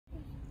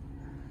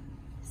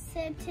So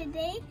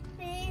today,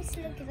 let's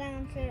look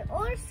around here.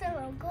 Also,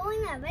 we're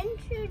going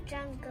adventure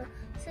jungle.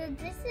 So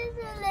this is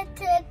a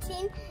little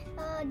thing.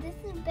 This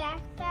is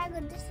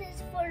backpack. This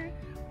is for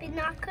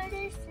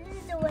binoculars. This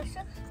is the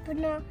whistle.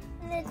 Little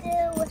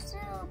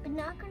whistle,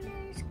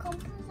 binoculars,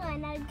 compass,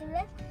 and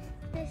eyeglass.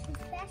 This is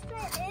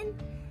flashlight and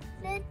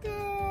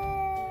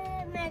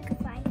little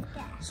magnifying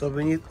glass. So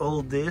we need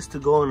all this to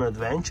go on an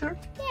adventure?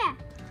 Yeah.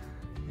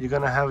 You're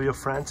gonna have your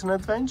friends on an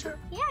adventure?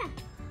 Yeah.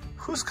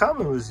 Who's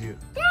coming with you?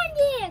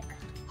 Danik.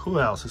 Who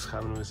else is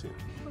coming with you?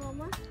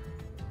 Mama.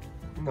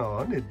 No,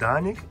 only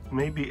Danik,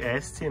 maybe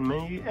Esti, and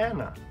maybe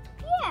Anna.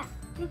 Yeah,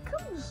 you're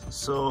coming.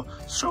 So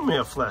show me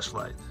a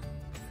flashlight.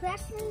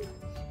 Flashlight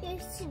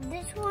is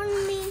this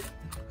one means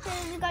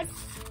we got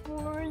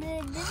for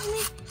this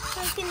means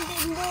we can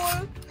do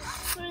more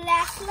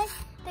flashlight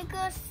that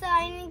goes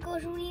sign and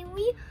goes wee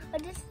wee.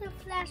 But this is a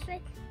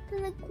flashlight.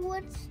 Look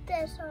what's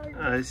this on.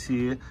 I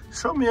see.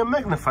 Show me a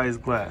magnifying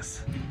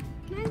glass.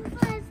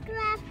 Magnifying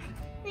glass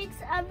makes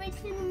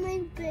everything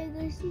make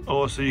bigger. See?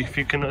 Oh, so if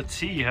you cannot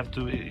see, you have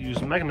to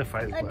use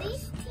magnifying glass.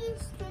 These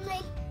things to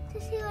make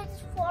to see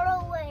what's far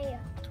away.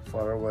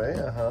 Far away,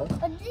 uh-huh.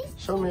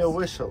 Show me a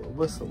whistle.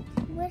 Whistle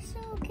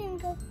can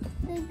go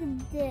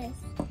like this.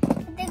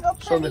 They go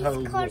Show me how to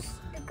blow.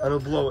 How to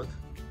blow it.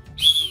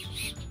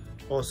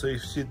 Oh, so if you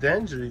see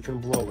danger, you can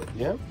blow it,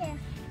 yeah? Yeah.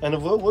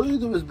 And what do you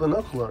do with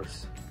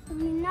binoculars?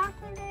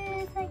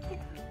 Binoculars, like,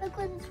 look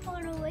what it's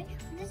far away.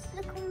 This is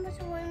the compass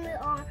when we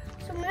are.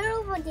 So we're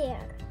over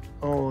there.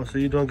 Oh, so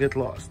you don't get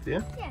lost,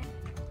 yeah? Yeah.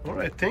 All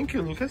right, thank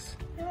you, Lucas.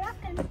 You're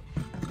welcome.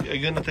 Are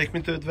you gonna take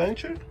me to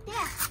adventure?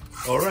 Yeah.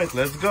 All right,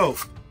 let's go.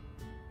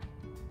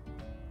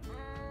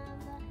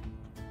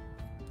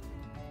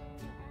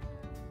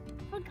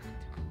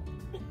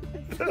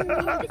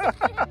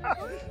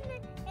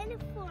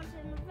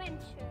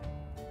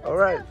 All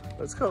right,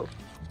 let's go.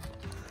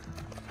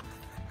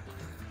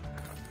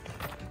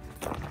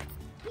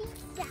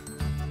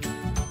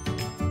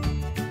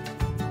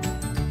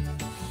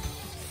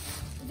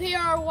 There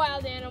are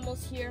wild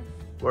animals here.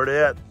 Where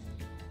they at?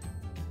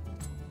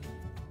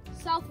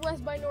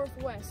 Southwest by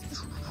northwest.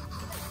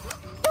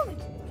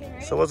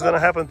 So what's gonna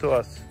happen to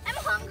us? I'm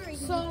hungry.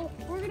 So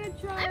we're gonna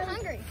try. I'm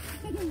hungry.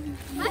 We're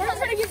gonna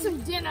try to get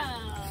some dinner.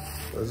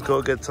 Let's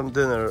go get some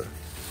dinner.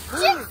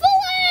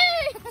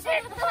 Chick-fil-A!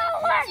 Chick-fil-A!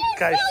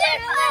 Guys.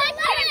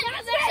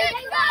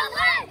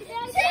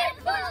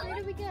 Where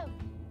do we go?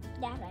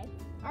 That way.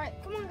 Alright,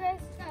 come on guys.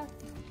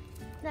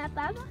 That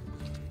Baba? Guys,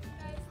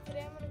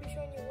 today I'm gonna be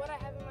showing you what I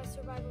have in my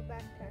survival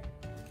backpack.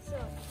 So,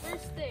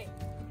 first thing.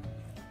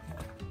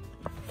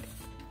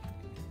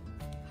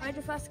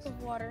 Hydro flask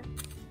of water.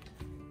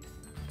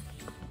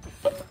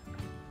 I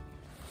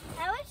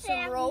would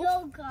say Some rope.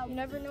 yoga. You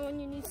never know when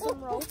you need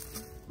some rope.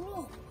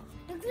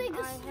 Looks like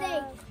a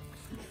snake.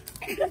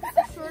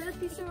 A shorter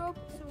piece of rope,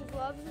 some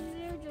gloves in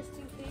there just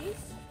in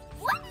case.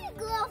 What is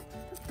glove?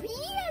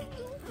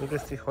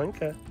 Lucas,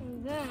 tichonka.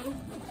 And then,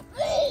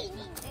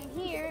 in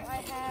here I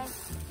have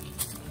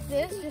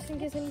this just in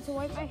case I need to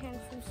wipe my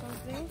hands from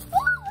something.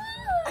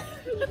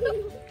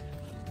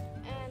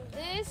 And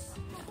this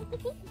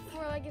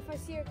for like if I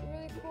see a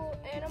really cool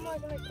animal, I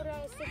can like put it on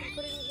a stick and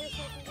put it in here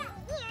so I can.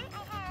 Here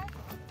I have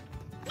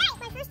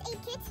my first aid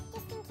kit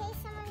just in case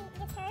someone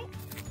gets hurt.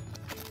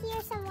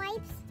 Here's some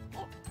wipes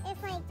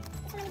if like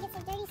somebody gets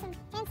like dirty, some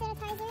hand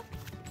sanitizer.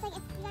 It's like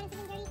if you got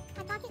something dirty,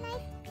 my pocket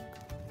knife.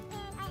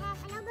 And I have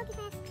a notebook if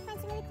I find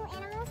some really cool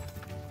animals.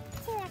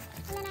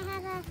 And then I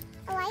have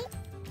a light.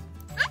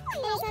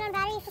 And it's on a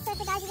battery so if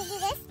it dies you can do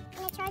this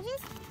and it charges.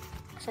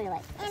 I'll show you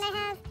light. And I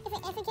have, if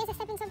in case I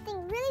step in something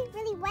really,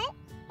 really wet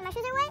and my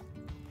shoes are wet,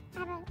 I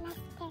have a nice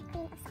pair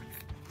clean of socks.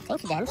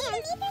 Thank you, Dan. And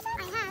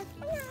I have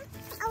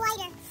a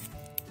lighter.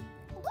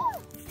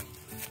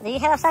 Do you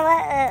have a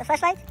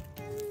flashlight?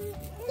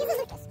 You can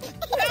look. I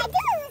do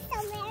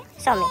somewhere.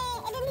 Show me.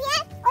 And then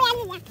here. Oh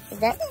yeah, Is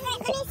that? Let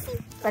me see.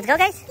 Let's go,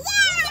 guys.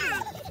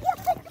 Yeah!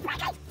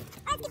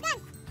 Let's get done.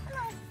 Come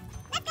on.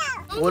 Let's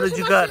go. What did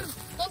you got?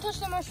 Don't touch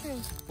the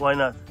mushrooms. Why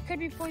not? Could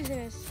be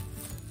poisonous.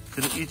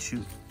 Gonna eat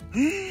you.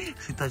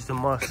 She touched the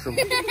mushroom.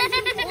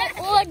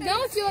 Well, like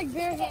don't if you like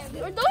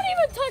barehanded. Or don't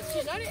even touch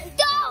it.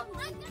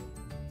 Don't!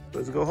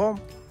 Let's go home.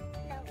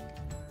 No.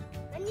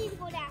 I need to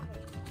go that way.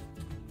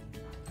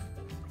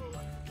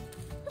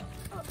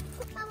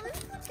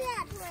 Let's go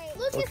that way.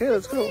 Lucas, Okay,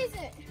 let's which go. way is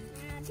it?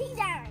 Take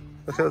that way.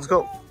 Okay, let's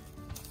go.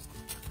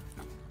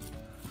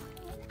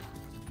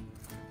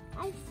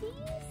 I see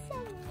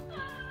some.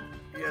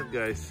 Yeah,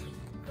 guys.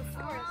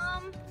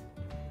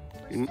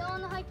 We're still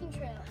on the hiking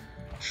trail.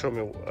 Show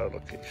me our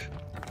location.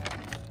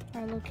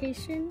 Our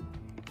location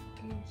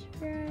is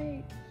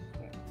right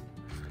here.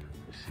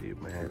 You see,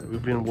 man,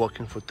 we've been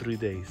walking for 3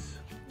 days.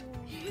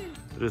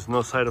 There is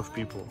no sight of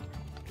people.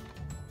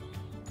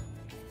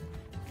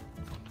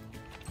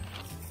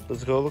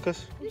 Let's go,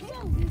 Lucas.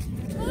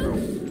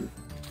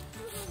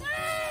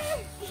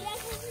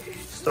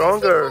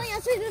 Stronger.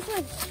 Let's try this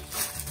one.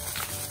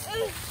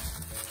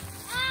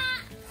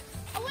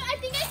 I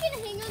think I can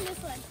hang on this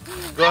one.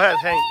 Go ahead,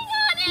 hang.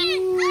 Hang on it!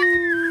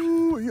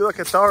 Ooh, you're like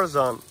a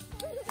Tarzan.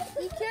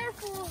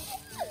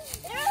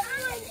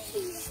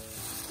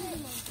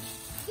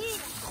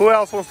 Who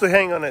else wants to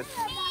hang on it?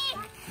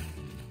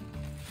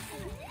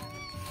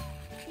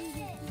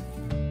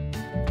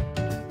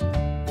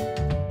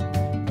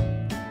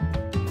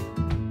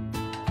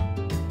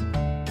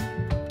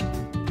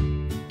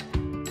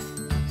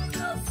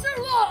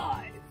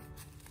 Survive!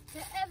 The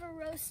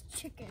ever-roast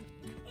chicken.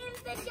 In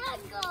the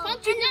jungle.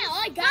 Punch it now.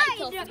 I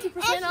got it.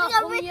 50% off.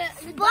 Oh, yeah.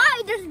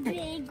 Spider's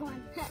big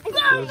one. Let's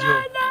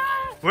go.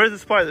 Where's the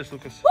spiders,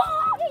 Lucas?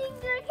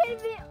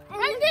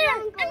 Right there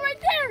and right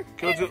there.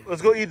 Okay,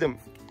 let's go eat them.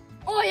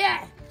 Oh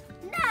yeah.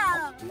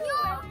 No.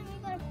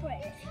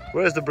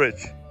 Where's the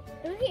bridge?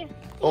 Over here.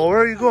 Oh, where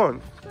are you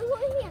going? Over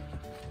here.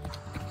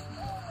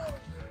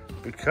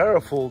 Be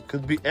careful.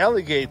 Could be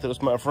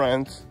alligators, my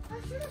friends.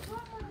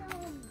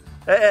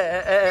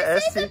 Hey,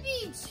 This is the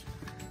Esty. beach.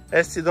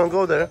 Esty, don't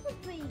go there.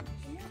 Hey,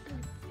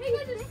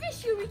 there's a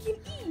fish here we can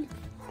eat.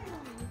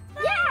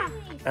 Yeah.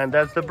 And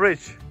that's the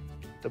bridge.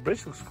 The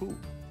bridge looks cool.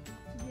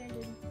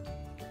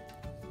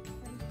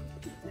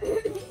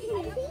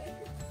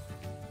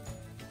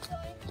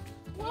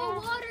 Whoa,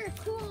 water,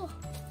 cool.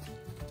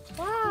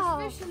 Wow.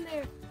 There's fish in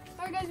there.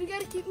 All right, guys, we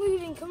gotta keep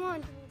moving. Come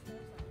on.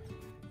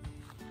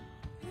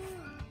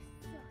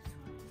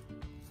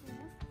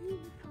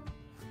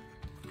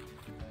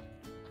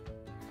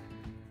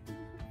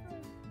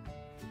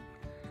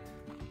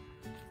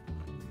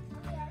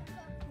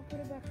 I'll put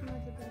it back in my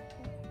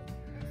backpack.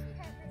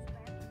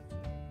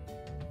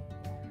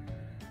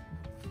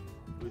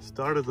 We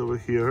started over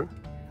here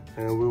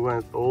and we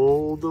went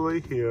all the way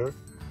here.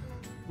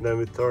 Then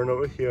we turn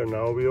over here.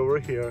 Now we're over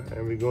here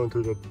and we go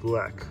into the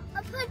black.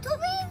 But we go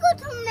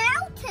to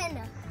mountain.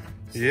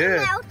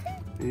 Yeah.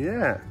 Mountain?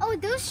 Yeah. Oh,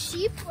 those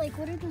sheep, like,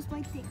 what are those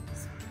white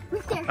things?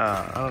 Right there.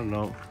 I don't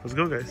know. Let's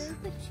go, guys.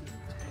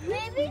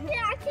 Maybe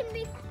that can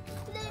be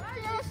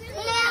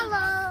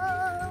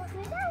yellow.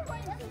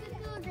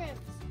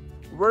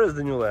 Where is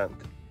the new land?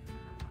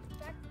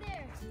 Back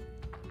there.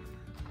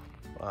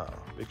 Wow.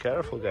 Be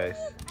careful, guys.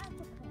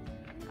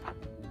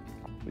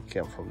 We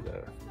came from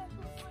there.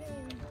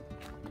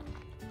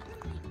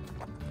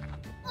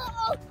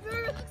 Oh,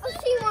 a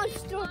sea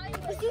monster.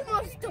 A sea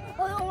monster.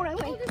 Oh, right,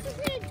 Oh, wait. this is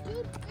it,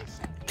 dude.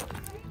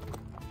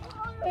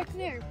 Back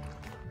there.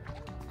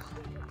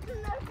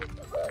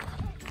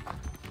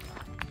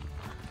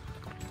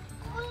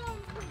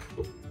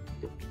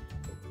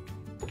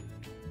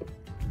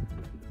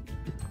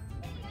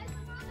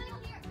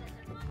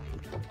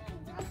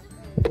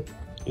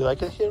 You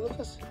like it here,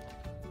 Lucas?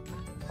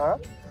 Huh?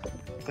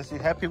 Because you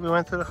happy we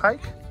went to the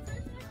hike?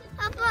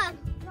 Papa,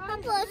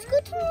 let's go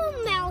to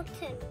a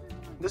mountain.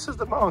 This is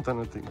the mountain,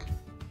 I think.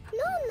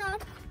 No,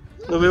 not.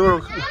 No, we were.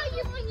 Now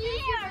you can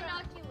use your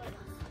binoculars.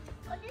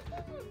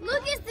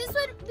 Lucas, this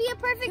would be a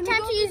perfect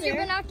time to use your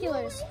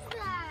binoculars.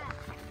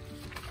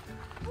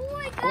 Oh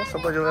my God. Oh,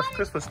 somebody left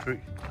Christmas tree.